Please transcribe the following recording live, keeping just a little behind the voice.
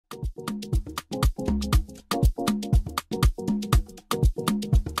It's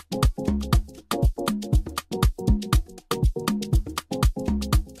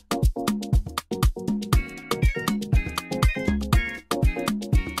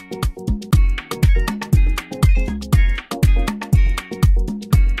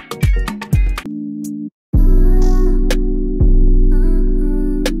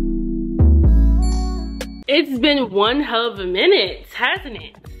been one hell of a minute, hasn't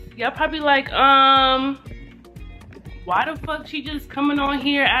it? Y'all probably like, why the fuck she just coming on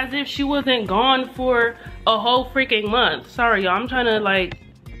here as if she wasn't gone for a whole freaking month? Sorry, y'all, I'm trying to like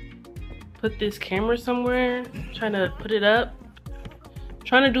put this camera somewhere, trying to put it up,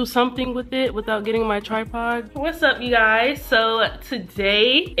 trying to do something with it without getting my tripod. What's up, you guys? So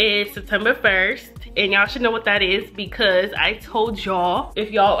today is September 1st. And y'all should know what that is because I told y'all,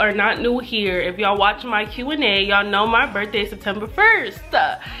 if y'all are not new here, if y'all watch my Q&A, y'all know my birthday is September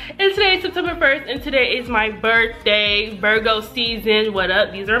 1st. And today is September 1st and today is my birthday, Virgo season. What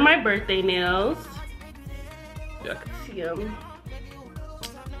up? These are my birthday nails. Y'all can see them.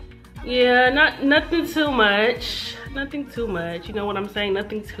 Yeah, nothing too much. Nothing too much. You know what I'm saying?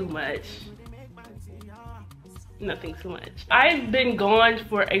 Nothing too much. Nothing too much. I've been gone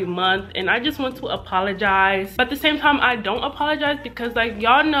for a month and I just want to apologize, but at the same time I don't apologize because, like,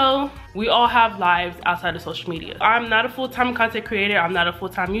 y'all know we all have lives outside of social media. I'm not a full-time content creator, I'm not a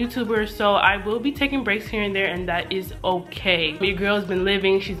full-time YouTuber, so I will be taking breaks here and there, and that is okay. Your girl's been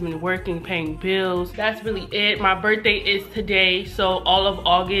living, she's been working, paying bills. That's really it. My birthday is today, so all of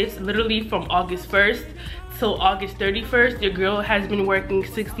August, literally from August 1st till August 31st, your girl has been working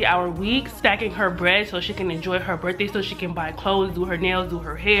 60-hour weeks, stacking her bread so she can enjoy her birthday, so she can buy clothes, do her nails, do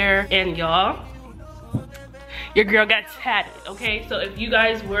her hair. And y'all, your girl got tatted, okay? So if you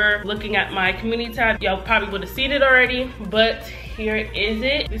guys were looking at my community tab, y'all probably would have seen it already, but here is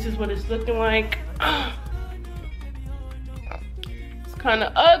it. This is what it's looking like. It's kind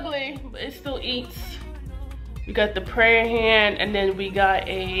of ugly, but it still eats. We got the prayer hand, and then we got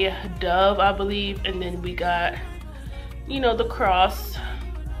a dove, I believe, and then we got, you know, the cross.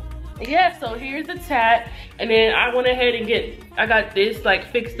 Yeah, so here's the tat, and then I went ahead and I got this like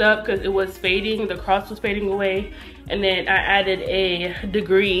fixed up because it was fading, the cross was fading away, and then I added a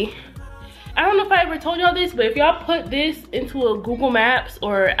degree. I don't know if I ever told y'all this, but if y'all put this into a Google Maps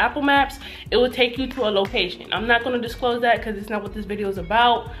or Apple Maps, it will take you to a location. I'm not going to disclose that because it's not what this video is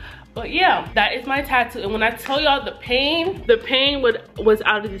about. But yeah, that is my tattoo. And when I tell y'all the pain was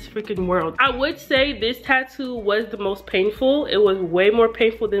out of this freaking world. I would say this tattoo was the most painful. It was way more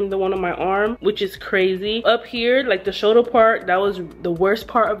painful than the one on my arm, which is crazy. Up here, like the shoulder part, that was the worst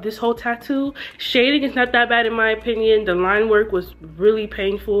part of this whole tattoo. Shading is not that bad in my opinion. The line work was really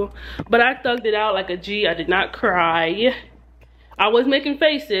painful, but I thugged it out like a G. I did not cry. I was making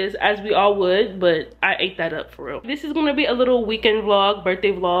faces, as we all would, but I ate that up for real. This is gonna be a little weekend vlog,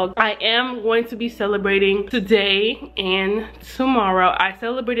 birthday vlog. I am going to be celebrating today and tomorrow. I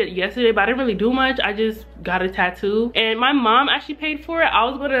celebrated yesterday, but I didn't really do much. I just got a tattoo, and my mom actually paid for it. I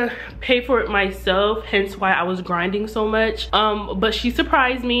was gonna pay for it myself, hence why I was grinding so much. But she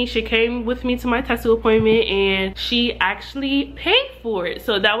surprised me. She came with me to my tattoo appointment, and she actually paid for it.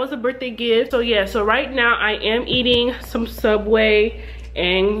 So that was a birthday gift. So yeah, so right now I am eating some Subway.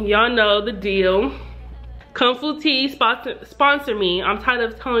 And y'all know the deal. Kung Fu Tea sponsor me. I'm tired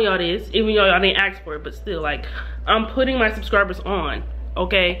of telling y'all this, even though y'all didn't ask for it, but still, like, I'm putting my subscribers on,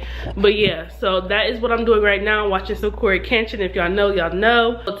 okay? But yeah, so that is what I'm doing right now, watching some Corey Kenshin. If y'all know, y'all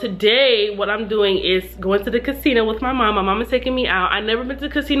know. So today, what I'm doing is going to the casino with my mom. My mom is taking me out. I've never been to the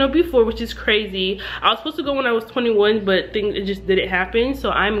casino before, which is crazy. I was supposed to go when I was 21, but it just didn't happen.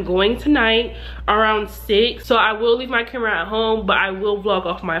 So I'm going tonight around 6. So I will leave my camera at home, but I will vlog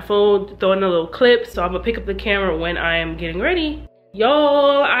off my phone, throw in a little clip. So I'm gonna pick up the camera when I am getting ready.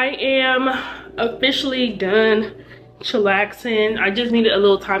 Y'all, I am officially done chillaxing. I just needed a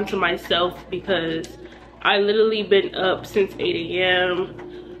little time to myself because I literally been up since 8 a.m.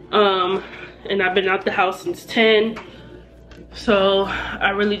 And I've been out the house since 10. So I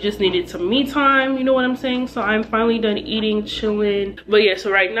really just needed some me time, you know what I'm saying? So I'm finally done eating, chilling. But yeah,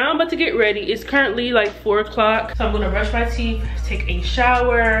 so right now I'm about to get ready. It's currently like 4 o'clock. So I'm gonna brush my teeth, take a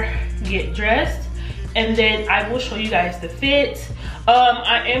shower, get dressed, and then I will show you guys the fit.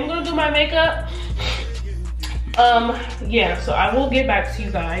 I am gonna do my makeup. Yeah, so I will get back to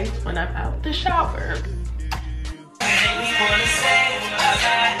you guys when I'm out the shower.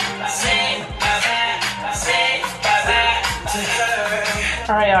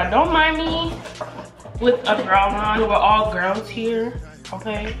 Alright, y'all, don't mind me with a girl on. We're all girls here.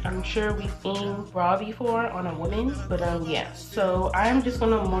 Okay, I'm sure we've seen bra before on a woman, but yeah. So I'm just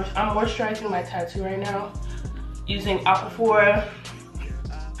gonna I'm moisturizing my tattoo right now using Aquaphor.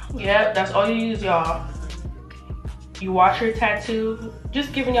 Yep, that's all you use, y'all. You wash your tattoo.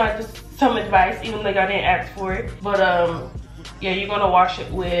 Just giving y'all just some advice, even though y'all didn't ask for it. But yeah, you're gonna wash it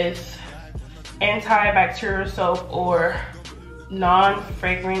with antibacterial soap or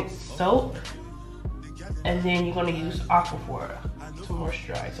non-fragrance soap, and then you're gonna use Aquaphor to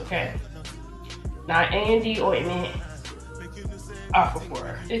moisturize. Okay, not A&D ointment,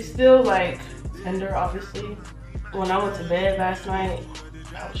 Aquaphor. It's still like tender, obviously. When I went to bed last night,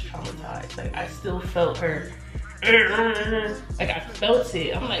 I was traumatized. Like, I still felt her. Like, I felt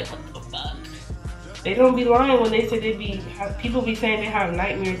it. I'm like, what the fuck? They don't be lying when they say people be saying they have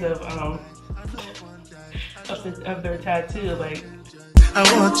nightmares of their tattoo. Like, I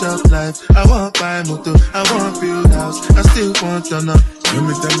want your life, I want buy motor, I want build house, I still want to know. Let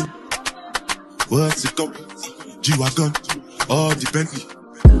me tell you, what's it called? G-Wagon, all the Bentley,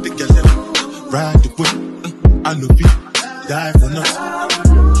 the girl ride the whip, I know people die for nothing.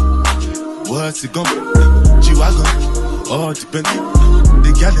 What's it called? G-Wagon, all the Bentley,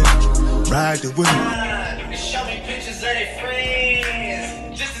 the girl ride the whip. Show me pictures of their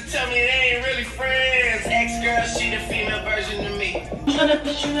friends, just to tell me they ain't really friends. Ex-girl, she the female version of me. I'm gonna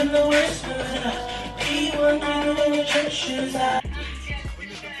put you in the worst mood. Be one thing in your church shoes. I'm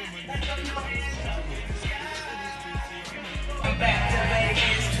back to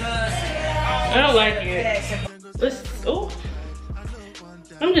Vegas, cause I don't like it. Oh,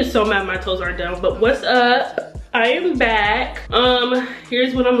 I'm just so mad my toes aren't done. But what's up? I am back.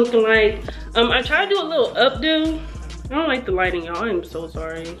 Here's what I'm looking like. I tried to do a little updo. I don't like the lighting, y'all. I'm so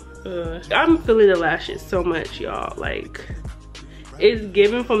sorry. I'm feeling the lashes so much, y'all. Like, it's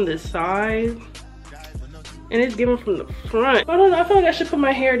giving from the side and it's giving from the front. I don't know, I feel like I should put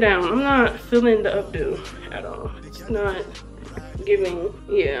my hair down. I'm not feeling the updo at all. It's not giving,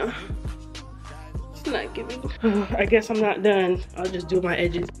 yeah. It's not giving. I guess I'm not done. I'll just do my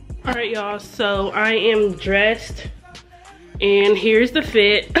edges. All right, y'all, so I am dressed and here's the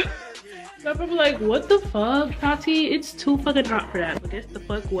fit. I'm probably like, what the fuck, Tati? It's too fucking hot for that. But guess the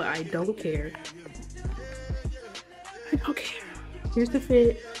fuck what? I don't care. I don't care. Here's the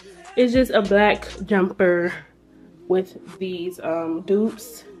fit. It's just a black jumper with these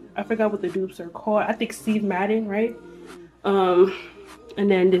dupes. I forgot what the dupes are called. I think Steve Madden, right? And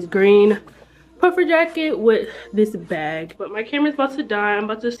then this green puffer jacket with this bag. But my camera's about to die. I'm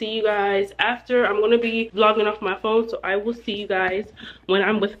about to see you guys after. I'm gonna be vlogging off my phone, so I will see you guys when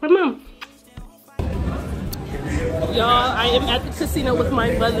I'm with my mom. Y'all, I am at the casino with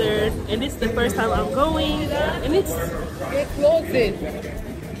my mother, and it's the first time I'm going, and it's... They closed it.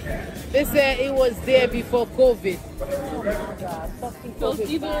 They said it was there before COVID. Oh my God. So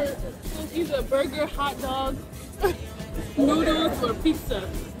it's either burger, hot dog, noodles, or pizza.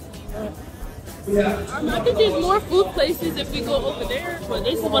 I think there's more food places if we go over there, but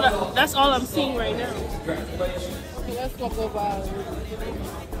this is that's all I'm seeing right now. Okay, let's talk about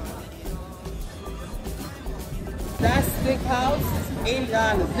that steakhouse, $8.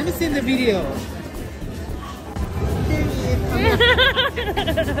 Let me see the video.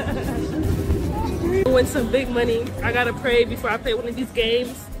 Win some big money. I gotta pray before I play one of these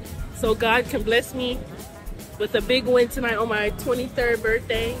games, so God can bless me with a big win tonight on my 23rd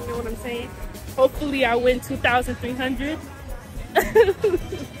birthday. You know what I'm saying? Hopefully I win 2,300.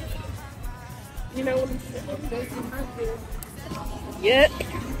 You know what I'm saying? Yep.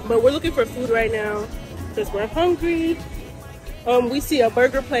 But we're looking for food right now because we're hungry. We see a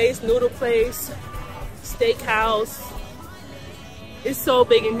burger place, noodle place, steakhouse. It's so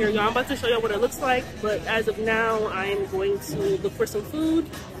big in here, y'all. I'm about to show y'all what it looks like, but as of now, I am going to look for some food.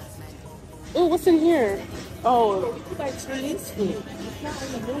 Oh, what's in here? Oh, It's like Chinese food. It's not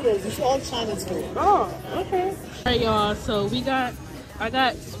only noodles, it's all Chinese food. oh, okay. All right, y'all. So I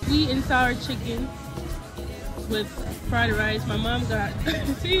got sweet and sour chicken with fried rice. My mom got,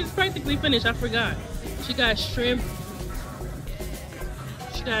 she's practically finished. I forgot. She got shrimp.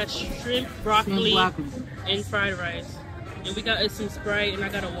 She got shrimp, broccoli, and fried rice. And we got us some Sprite, and I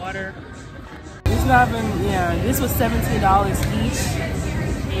got a water. It's not even, yeah, this was $17 each.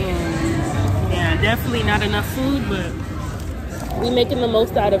 And yeah, definitely not enough food, but we making the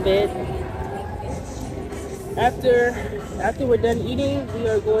most out of it. After we're done eating, we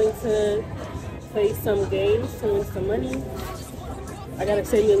are going to play some games to win some money. I gotta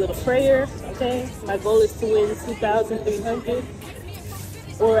say me a little prayer, okay? My goal is to win 2,300.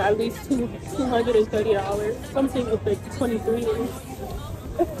 Or at least $230. Something with the 23 in it.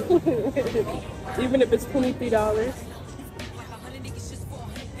 Even if it's $23.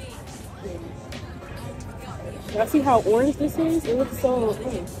 Y'all see how orange this is? It looks so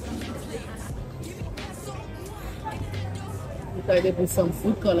orange. Look like they put some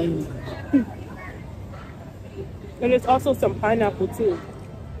food color in it. And there's also some pineapple too.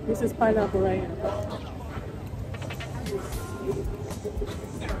 This is pineapple right here.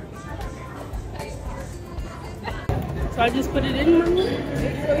 So I just put it in, Mama?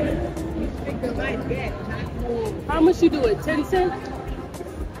 How much you do it? 10 cents?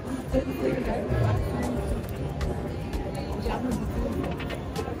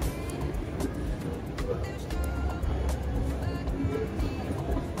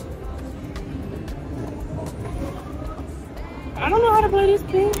 I don't know how to play this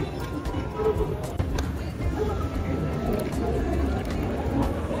game.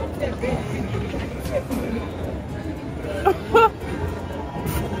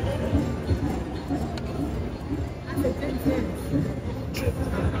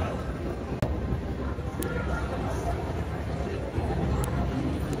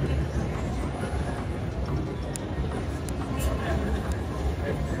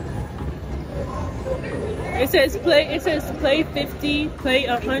 It says play 50, play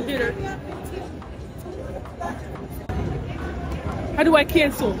 100 or how do I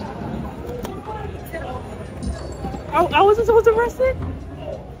cancel? I wasn't supposed to press it?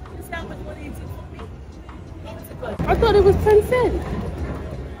 I thought it was 10 cents.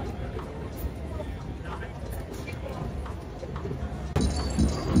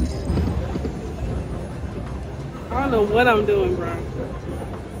 I don't know what I'm doing, bro.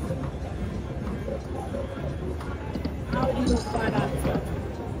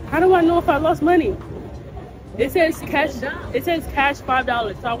 How do I know if I lost money? It says cash. It says cash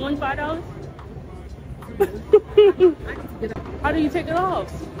 $5. So I won $5. How do you take it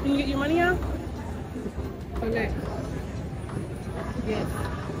off? Can you get your money out? Okay. Yes.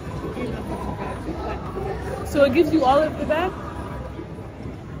 So it gives you all of it back?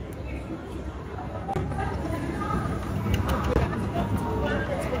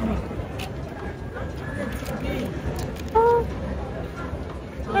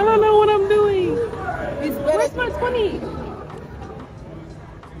 I don't know what I'm doing. Where's my 20?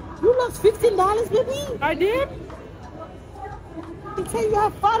 You lost $15, baby? I did? You say you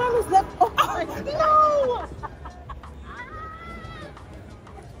have $5 left. Oh, no!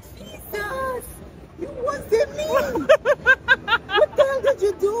 Jesus! You wasn't me! What the hell did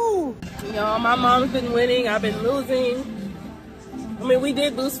you do? Y'all, my mom's been winning. I've been losing. I mean, we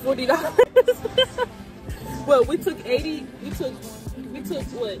did lose $40. Well, we took 80. We took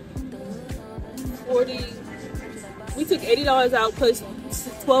what? 40. We took $80 out plus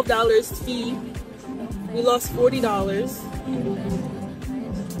 $12 fee. We lost $40.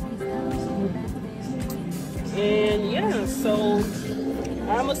 And yeah, so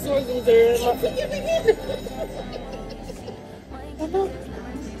I'm a sore loser. I'm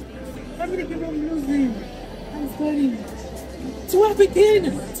gonna give him losing. I'm funny. 12 again.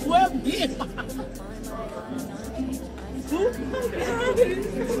 12 again. Oh my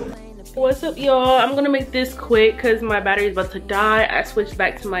God. What's up, y'all? I'm gonna make this quick because my battery is about to die. I switched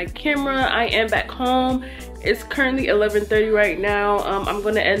back to my camera. I am back home. It's currently 11:30 right now. I'm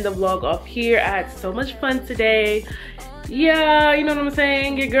gonna end the vlog off here. I had so much fun today. Yeah, you know what I'm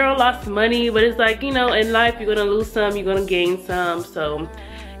saying? Your girl lost money, but it's like, you know, in life you're gonna lose some, you're gonna gain some. So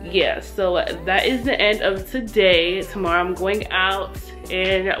yeah, so that is the end of today. Tomorrow I'm going out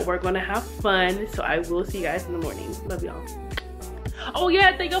and we're gonna have fun. So I will see you guys in the morning. Love y'all. Oh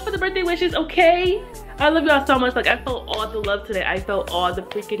yeah, thank y'all for the birthday wishes. Okay, I love y'all so much. Like, I felt all the love today. I felt all the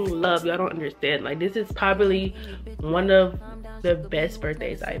freaking love. Y'all don't understand. Like, this is probably one of the best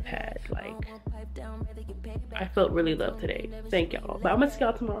birthdays I've had. Like, I felt really loved today. Thank y'all. But I'm gonna see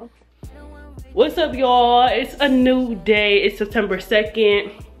y'all tomorrow. What's up, y'all? It's a new day. It's September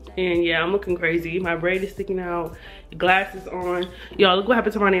 2nd. And yeah, I'm looking crazy. My braid is sticking out. Glasses on. Y'all, look what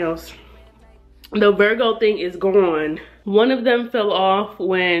happened to my nails. The Virgo thing is gone. One of them fell off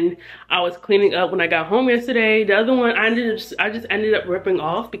when I was cleaning up when I got home yesterday. The other one, I just ended up ripping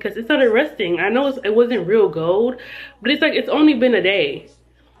off because it started rusting. I know it wasn't real gold, but it's like, it's only been a day.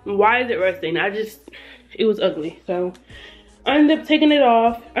 Why is it rusting? It was ugly. So I ended up taking it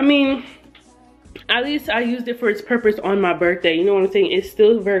off. I mean, at least I used it for its purpose on my birthday. You know what I'm saying? It's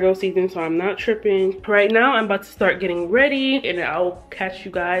still Virgo season, so I'm not tripping. Right now, I'm about to start getting ready, and I'll catch you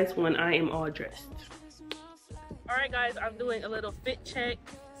guys when I am all dressed. All right, guys, I'm doing a little fit check.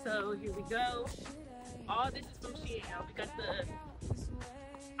 So here we go. All this is from Shein. We got the,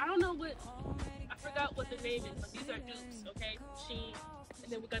 I don't know what, I forgot what the name is, but these are dupes, okay? Shein.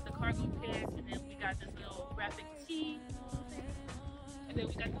 And then we got the cargo pants, and then we got this little graphic tee. And then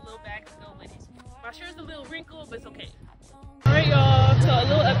we got the little bag to go with it. My shirt's a little wrinkled, but it's okay. All right, y'all. So a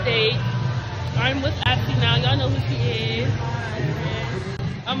little update. I'm with Ashley now. Y'all know who she is.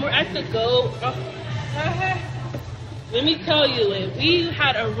 We're at the GOAT. Let me tell you, we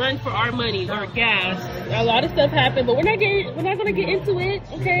had a run for our money, or gas. A lot of stuff happened, but we're not gonna get into it.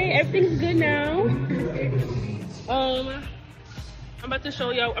 Okay, everything's good now. I'm about to show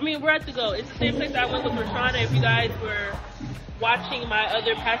y'all. I mean, we're at the GOAT. It's the same place I went with Rashana. If you guys were watching my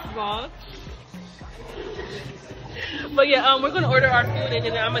other past vlogs. But yeah, we're gonna order our food and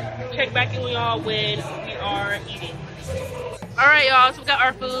then I'm gonna check back in with y'all when we are eating. All right, y'all. So we got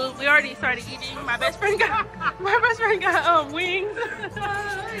our food. We already started eating. My best friend got wings. We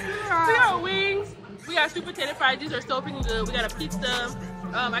got wings. We got sweet potato fries. These are so freaking good. We got a pizza.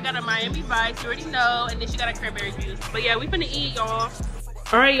 I got a Miami Vice. You already know. And then she got a cranberry juice. But yeah, we finna eat, y'all.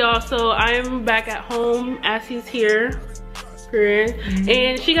 All right, y'all. So I'm back at home. Assie's here.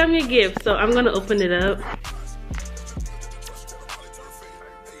 And she got me a gift. So I'm gonna open it up.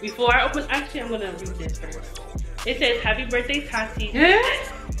 Before I open, actually, I'm gonna read this first. It says, "Happy birthday, Tati."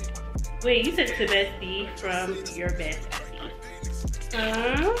 Wait, you said to bestie from your best, Assie.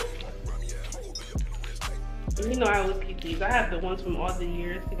 You know I always keep these. I have the ones from all the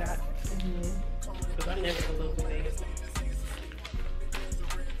years we got. Because I never go look away.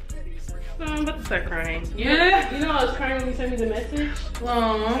 I'm about to start crying. Yeah. You know I was crying when you sent me the message?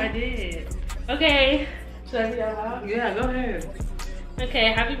 I did. Okay. Should I read out loud? Yeah, go ahead.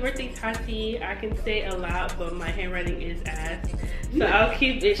 Okay, happy birthday, Tati. I can say a lot, but my handwriting is ass. So I'll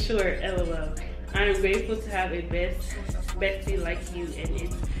keep it short, LOL. I am grateful to have a bestie like you, and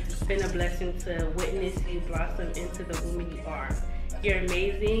it's been a blessing to witness you blossom into the woman you are. You're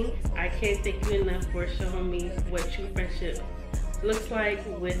amazing. I can't thank you enough for showing me what true friendship looks like.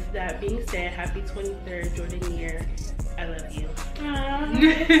 With that being said, happy 23rd Jordan year. I love you.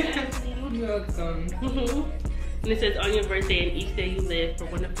 You're welcome. And it says, on your birthday and each day you live, for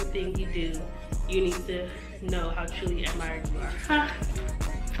wonderful thing you do, you need to know how truly admired you are.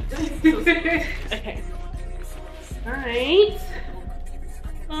 Okay. Alright.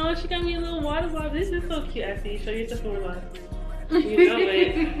 Oh, she got me a little water bottle. This is so cute, Ashley. Show yourself more love. You know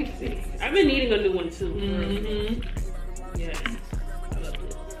it. See, I've been needing a new one too. Yes. I love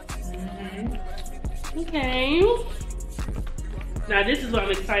it. Okay. Now this is what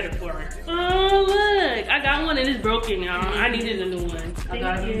I'm excited for. Oh look, I got one and it's broken, y'all. I needed a new one. I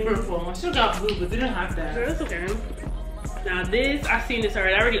got a purple. I should have got blue, but they didn't have that. Girl, that's okay. Now this, I've seen this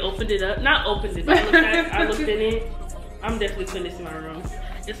already. I already opened it up. Not opened it, but I looked in it. I'm definitely putting this in my room.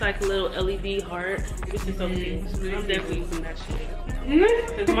 It's like a little LED heart. This is so cute. I'm definitely using that shit.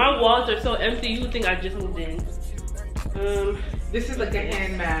 Because my walls are so empty, you would think I just moved in. This is like a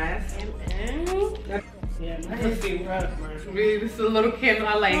hand mask. Yeah, that must be rough, man. Really, this is a little candle.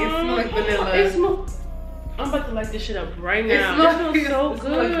 I like it. It smells like vanilla. It smells. I'm about to light this shit up right now. It smells so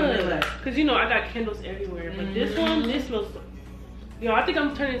good. Cause you know I got candles everywhere, but this one, this smells. You know, I think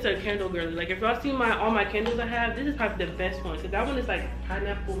I'm turning into a candle girl. Like if y'all see all my candles I have, this is probably the best one. Cause that one is like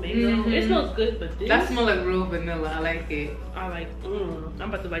pineapple mango. It smells good, but this. That smells like real vanilla. I like it. I like. I'm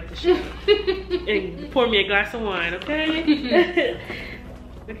about to light this shit up and pour me a glass of wine, okay?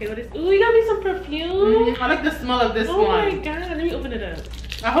 Okay, what is? Ooh, you got me some perfume. I like the smell of this one. Oh my god, let me open it up.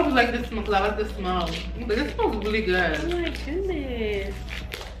 I hope you like this smell because I like the smell. But this smells really good. Oh my goodness.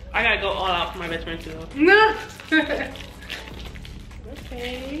 I gotta go all out for my best friend too. No. Okay.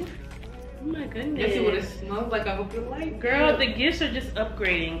 Oh my goodness. Let's see what it smells like. I hope you like it. Girl, the gifts are just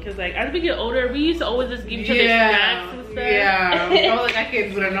upgrading. Cause like as we get older, we used to always just give each other snacks and stuff. Yeah. I feel like I can't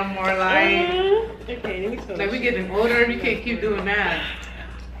do that no more. Like, okay, let me smell. Like we getting older, we can't keep doing that.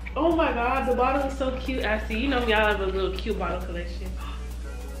 Oh my god, the bottle is so cute, Ashley. You know me, I have a little cute bottle collection.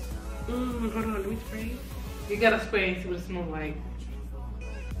 Hold on, let me spray. You gotta spray and see what it smells like.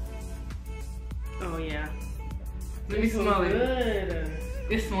 Oh yeah. Let me smell it. Good.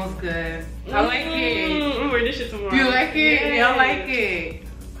 It smells good. I like it. I'm gonna wear this shit tomorrow. You like it? Yes. Yeah, I like it.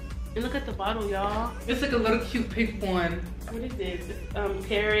 And look at the bottle, y'all. It's like a little cute pink one. What is this?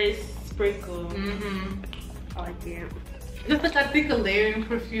 Paris Sprinkle. I like it. Just like I think a layering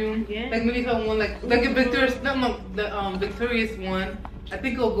perfume. Yeah. Like maybe if I want like a Victoria's, the Victoria's one. I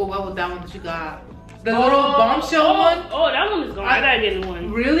think it'll go well with that one that you got. The little bombshell one. Oh, that one is gone. I gotta get one.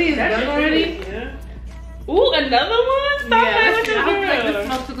 Really? Is that already? Yeah. Ooh, another one? Stop yeah, with I your like girl. this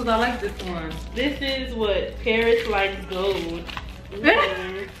smell too because I like this one. This is what Paris likes gold.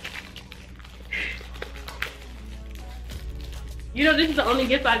 You know, this is the only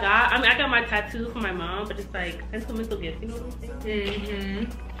gift I got. I mean, I got my tattoo from my mom, but it's like sentimental gift. You know what I'm saying?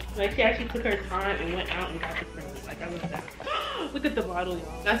 Like she actually took her time and went out and got this for me. Like I love that. Look at the bottle,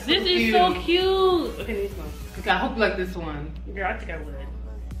 y'all. That's this so is cute. so cute. Okay, this one. Okay, I hope you like this one. Girl, I think I would.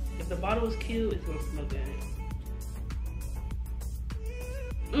 If the bottle was cute, it's gonna smell good.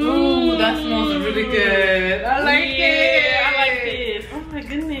 Ooh, that smells really good. I like it. I like this. Oh my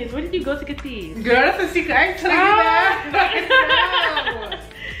goodness. Where did you go to get these? Girl, that's a secret. I ain't telling you that.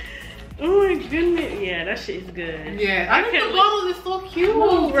 Oh my goodness. Yeah, that shit is good. Yeah, I think the bottle is so cute.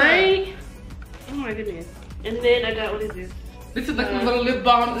 Oh, right? Oh my goodness. And then I got, what is this? This is like a little lip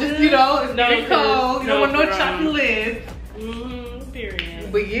balm. Just, you know, it's very cold. You don't want no chocolate.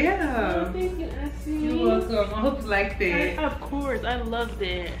 Period. But yeah. Oh, thank you, Ashley. You're welcome. I hope you liked it. Of course, I loved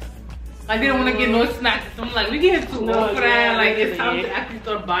it. I didn't want to get no snacks. So I'm like, we get too old for that. Like, it's time really. to actually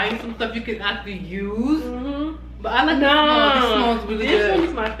start buying some stuff you can actually use. But I like the smell. This smells really good. This one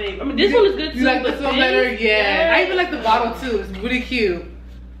is my favorite. I mean, this one is good too. You like the smell better? Yeah. Yes. I even like the bottle too. It's really cute.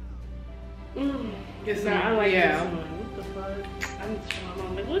 It's not, I like this one. What the fuck? I need to show my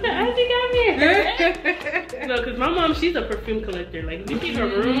mom. Like, look at Ashley got me. No, because my mom, she's a perfume collector. Like, if you keep her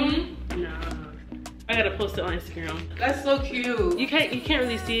room, nah. I gotta post it on Instagram. That's so cute. You can't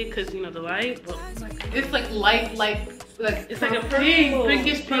really see it because you know the light, but It's like light, it's like a pink, purple.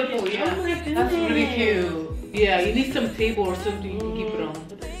 pinkish purple. Yeah, Oh my goodness. that's really cute. Yeah, you need some table or something you can keep it on.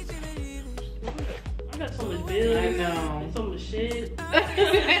 I got so much bills. I know. So much shit.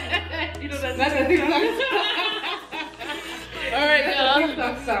 You know that's That's a TikTok. All right, y'all.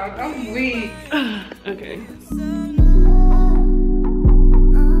 TikTok sound. I'm weak. okay.